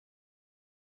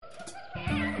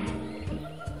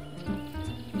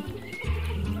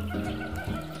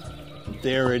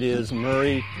There it is,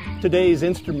 Murray. Today's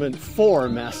instrument for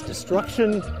mass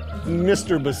destruction,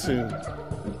 Mr. Bassoon.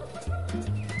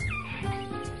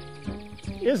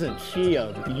 Isn't she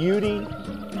a beauty?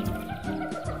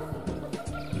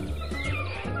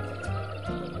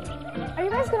 Are you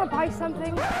guys gonna buy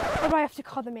something, or do I have to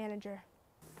call the manager?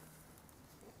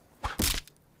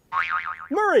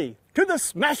 Murray, to the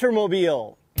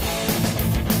Smasher-mobile!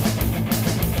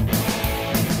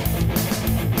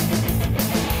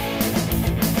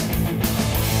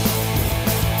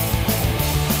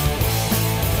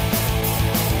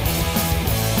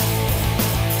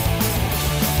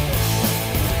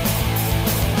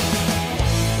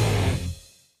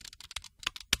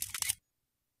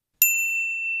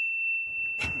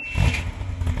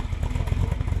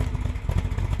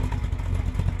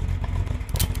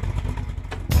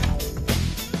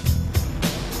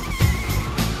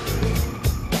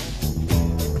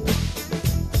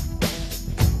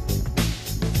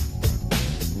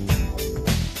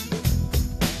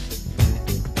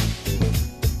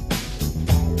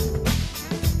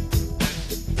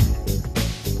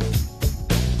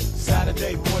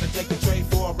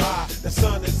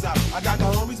 I got the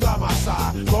homies by my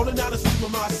side, rolling down the street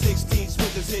with my 16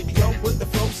 swingers in. Yo, with the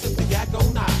flow, sip the yak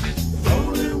on night.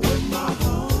 Rolling with my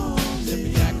homies, sip the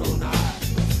yak on night.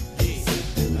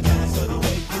 Yeah, sunny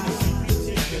day in the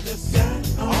street, taking the sun.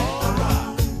 All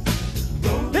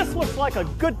right. This looks like a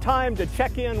good time to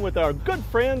check in with our good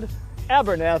friend,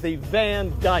 Abernathy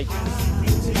Van Dyke.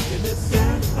 Taking the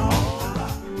sun. All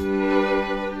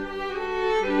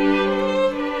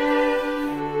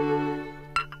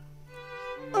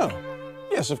right.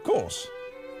 Yes, of course.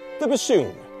 The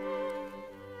bassoon.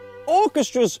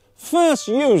 Orchestras first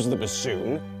used the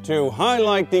bassoon to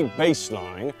highlight the bass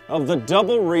line of the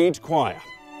double reed choir.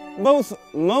 Both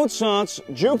Mozart's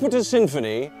Jupiter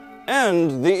Symphony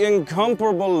and the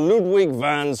incomparable Ludwig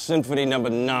van Symphony No.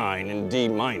 9 in D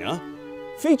minor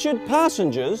featured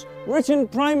passages written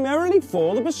primarily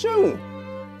for the bassoon.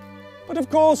 But of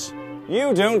course,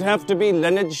 you don't have to be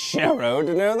Leonard Sharrow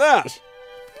to know that.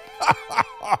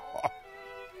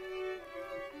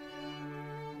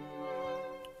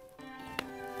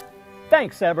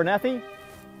 Thanks, Abernathy.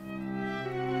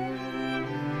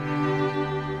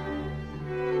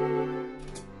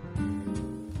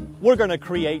 We're going to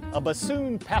create a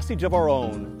bassoon passage of our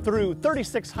own through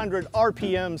 3,600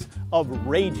 RPMs of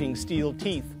raging steel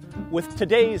teeth with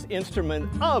today's instrument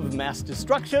of mass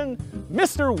destruction,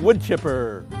 Mr.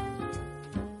 Woodchipper.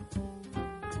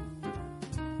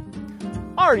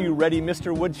 Are you ready,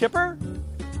 Mr. Woodchipper?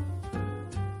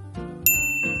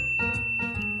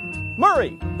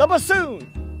 Murray, the bassoon!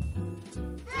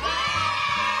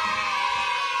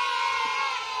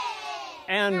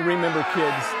 And remember,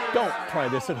 kids, don't try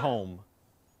this at home.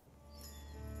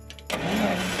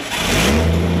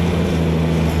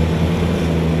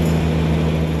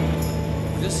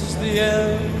 This is the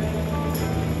end,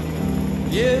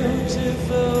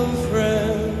 beautiful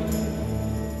friend.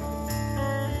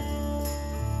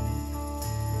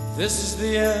 This is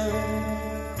the end,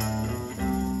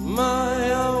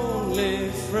 my only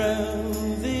friend,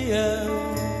 the end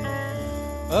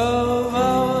of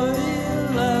our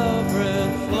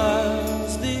elaborate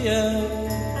plans, the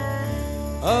end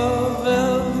of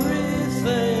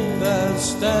everything that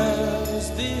stands,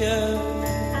 the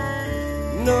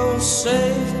end, no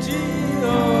safety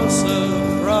or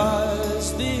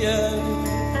surprise, the end.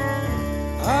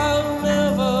 I'll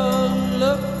never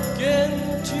look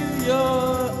into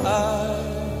your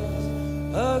eyes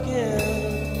again.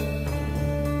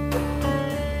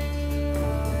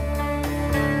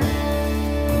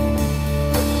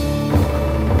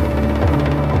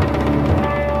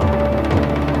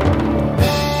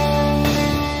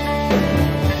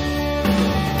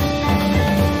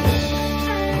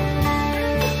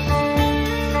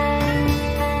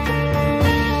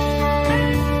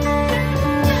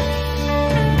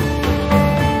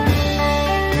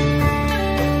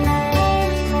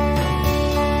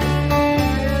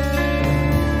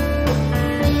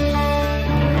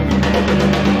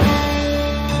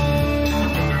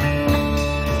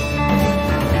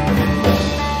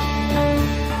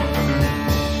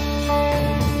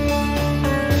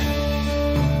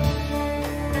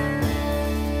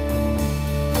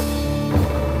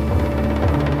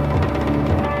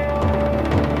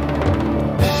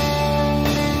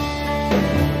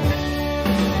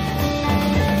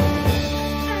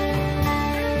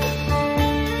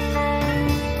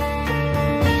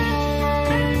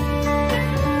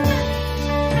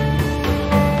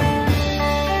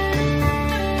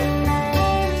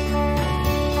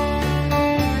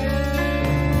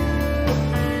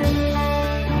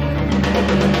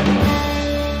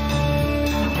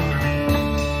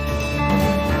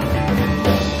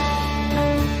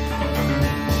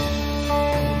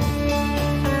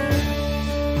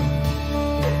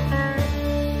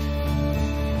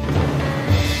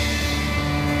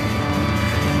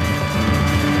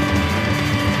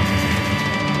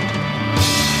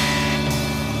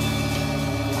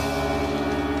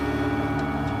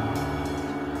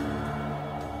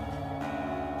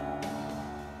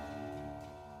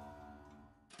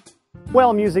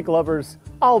 Well, music lovers,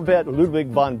 I'll bet Ludwig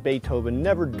van Beethoven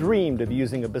never dreamed of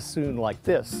using a bassoon like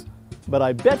this, but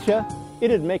I betcha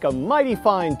it'd make a mighty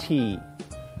fine tea.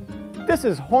 This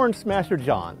is Horn Smasher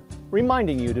John,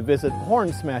 reminding you to visit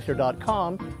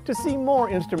hornsmasher.com to see more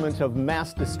instruments of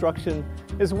mass destruction,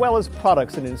 as well as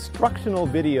products and instructional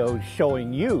videos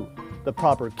showing you the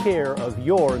proper care of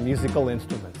your musical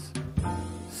instruments.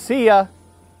 See ya!